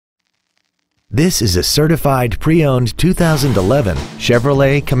This is a certified pre-owned 2011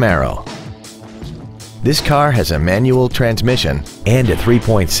 Chevrolet Camaro. This car has a manual transmission and a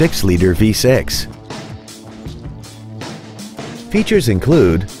 3.6-liter V6. Features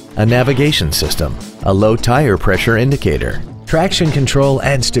include a navigation system, a low tire pressure indicator, traction control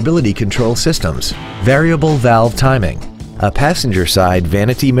and stability control systems, variable valve timing, a passenger side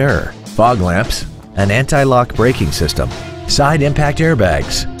vanity mirror, fog lamps, an anti-lock braking system, side impact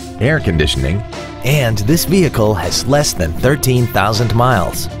airbags, air conditioning, and this vehicle has less than 13,000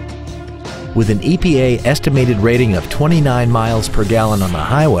 miles. With an EPA estimated rating of 29 miles per gallon on the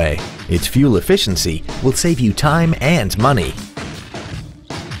highway, its fuel efficiency will save you time and money.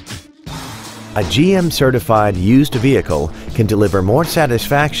 A GM-certified used vehicle can deliver more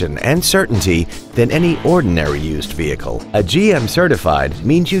satisfaction and certainty than any ordinary used vehicle. A GM-certified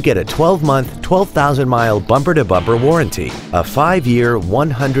means you get a 12-month, 12,000-mile bumper-to-bumper warranty, a 5-year,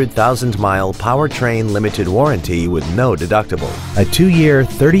 100,000-mile powertrain limited warranty with no deductible, a 2-year,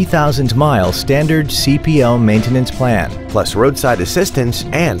 30,000-mile standard CPO maintenance plan, plus roadside assistance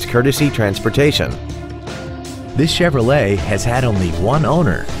and courtesy transportation. This Chevrolet has had only one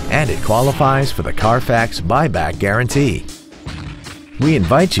owner, and it qualifies for the Carfax buyback guarantee. We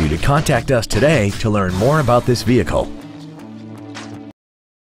invite you to contact us today to learn more about this vehicle.